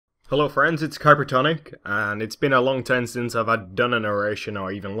Hello friends, it's Kyprotonic, and it's been a long time since I've had done a narration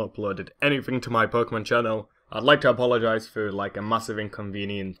or even uploaded anything to my Pokemon channel. I'd like to apologize for a massive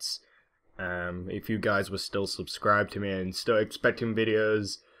inconvenience if you guys were still subscribed to me and still expecting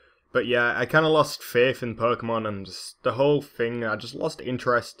videos. But yeah, I kind of lost faith in Pokemon and just the whole thing, I just lost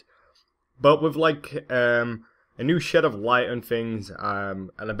interest. But with a new shed of light on things,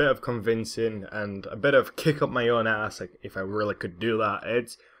 and a bit of convincing and a bit of kick up my own ass, if I really could do that,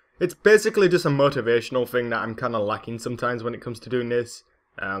 it's basically just a motivational thing that I'm kind of lacking sometimes when it comes to doing this.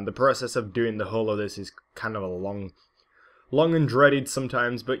 The process of doing the whole of this is kind of a long and dreaded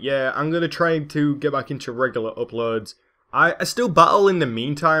sometimes, but yeah, I'm going to try to get back into regular uploads. I still battle in the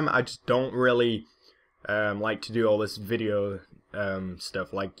meantime. I just don't really like to do all this video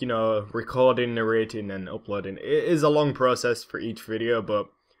stuff, like, you know, recording, narrating, and uploading. It is a long process for each video, but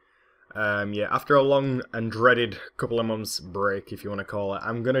yeah, after a long and dreaded couple of months break, if you want to call it,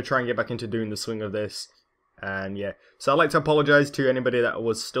 I'm going to try and get back into doing the swing of this. And yeah, so I'd like to apologize to anybody that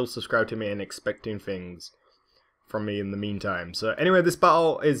was still subscribed to me and expecting things from me in the meantime. So anyway, this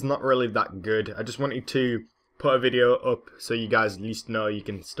battle is not really that good. I just wanted to put a video up so you guys at least know you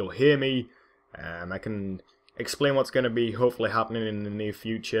can still hear me. I can explain what's going to be hopefully happening in the near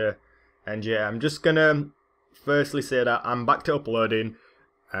future. And yeah, I'm just going to firstly say that I'm back to uploading.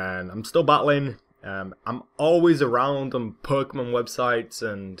 And I'm still battling. I'm always around on Pokemon websites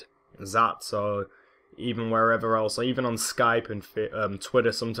and that, so even wherever else, or even on Skype and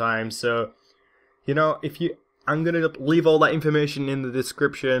Twitter sometimes. So, you know, I'm gonna leave all that information in the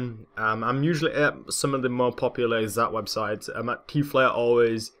description. I'm usually at some of the more popular Zat websites. I'm at T-Flare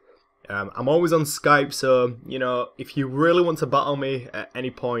always. I'm always on Skype, so, you know, if you really want to battle me at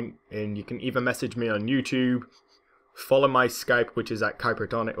any point, and you can either message me on YouTube, follow my Skype, which is at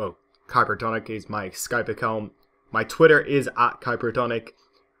Kyprotonic. Well, Kyprotonic is my Skype account. My Twitter is at Kyprotonic.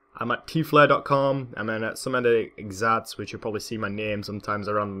 I'm at tflare.com. I'm at some of the exats, which you'll probably see my name sometimes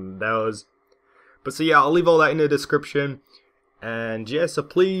around those. But so yeah, I'll leave all that in the description. And yeah, so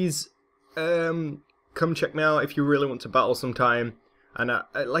please come check me out if you really want to battle sometime. And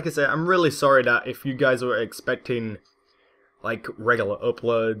like I said, I'm really sorry that if you guys were expecting like regular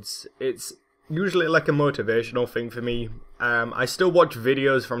uploads, it's usually like a motivational thing for me. I still watch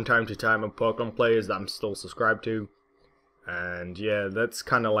videos from time to time of Pokemon players that I'm still subscribed to. And yeah, that's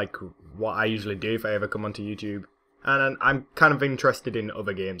kind of like what I usually do if I ever come onto YouTube. And I'm kind of interested in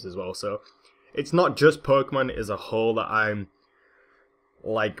other games as well. So it's not just Pokemon as a whole that I'm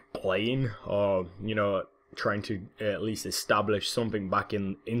like playing, or, you know, trying to at least establish something back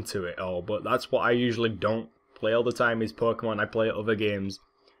into it all. But that's what I usually don't play all the time is Pokemon. I play other games.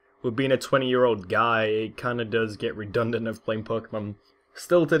 With being a 20-year-old guy, it kind of does get redundant of playing Pokemon.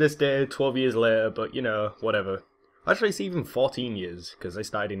 Still to this day, 12 years later, but you know, whatever. Actually, it's even 14 years, because I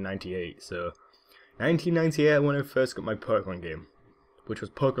started in 98, so 1998 when I first got my Pokemon game, which was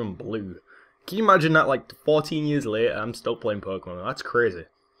Pokemon Blue. Can you imagine that, like, 14 years later, I'm still playing Pokemon? That's crazy.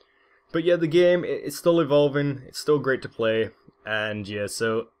 But yeah, the game, it's still evolving, it's still great to play, and yeah,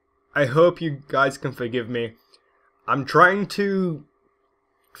 so I hope you guys can forgive me. I'm trying to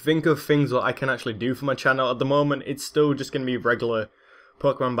think of things that I can actually do for my channel. At the moment, it's still just going to be regular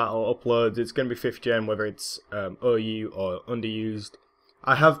Pokemon Battle uploads. It's going to be 5th gen, whether it's OU or underused.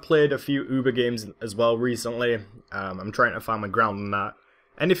 I have played a few Uber games as well recently. I'm trying to find my ground on that.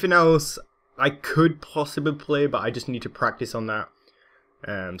 Anything else I could possibly play, but I just need to practice on that.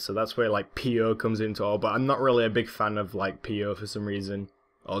 So that's where like PO comes into all, but I'm not really a big fan of like PO for some reason.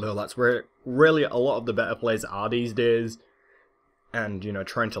 Although that's where really a lot of the better players are these days. And, you know,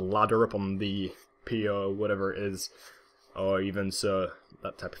 trying to ladder up on the PO, whatever it is, or even so,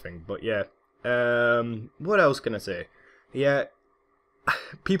 that type of thing. But yeah, what else can I say? Yeah,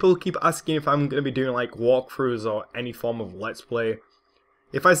 people keep asking if I'm going to be doing like walkthroughs or any form of Let's Play.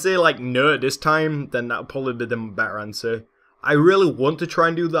 If I say like no at this time, then that'll probably be the better answer. I really want to try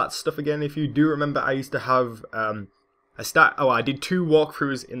and do that stuff again. If you do remember, I used to have, I did 2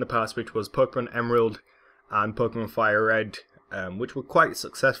 walkthroughs in the past, which was Pokemon Emerald and Pokemon Fire Red. Which were quite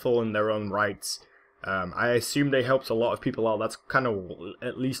successful in their own rights. I assume they helped a lot of people out. That's kind of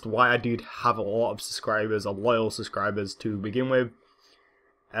at least why I did have a lot of subscribers, or loyal subscribers to begin with.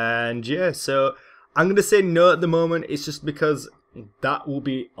 And yeah, so I'm going to say no at the moment. It's just because that will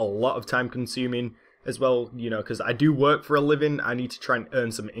be a lot of time consuming as well, you know, because I do work for a living. I need to try and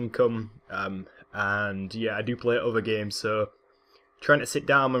earn some income. And yeah, I do play other games, so trying to sit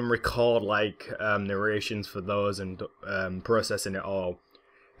down and record like narrations for those and processing it all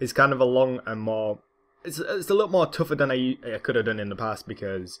is kind of a long and more, it's a lot more tougher than I could have done in the past,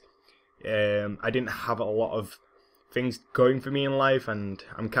 because I didn't have a lot of things going for me in life, and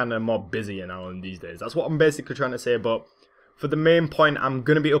I'm kind of more busy now in these days. That's what I'm basically trying to say, but for the main point, I'm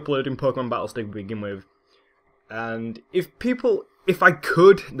going to be uploading Pokemon Battle Stick to begin with. And if I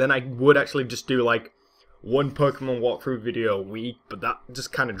could, then I would actually just do like one Pokemon walkthrough video a week, but that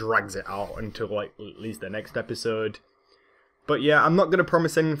just kind of drags it out until like at least the next episode. But yeah, I'm not going to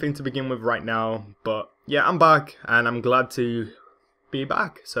promise anything to begin with right now, but yeah, I'm back, and I'm glad to be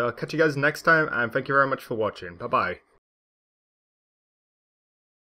back. So I'll catch you guys next time, and thank you very much for watching. Bye bye.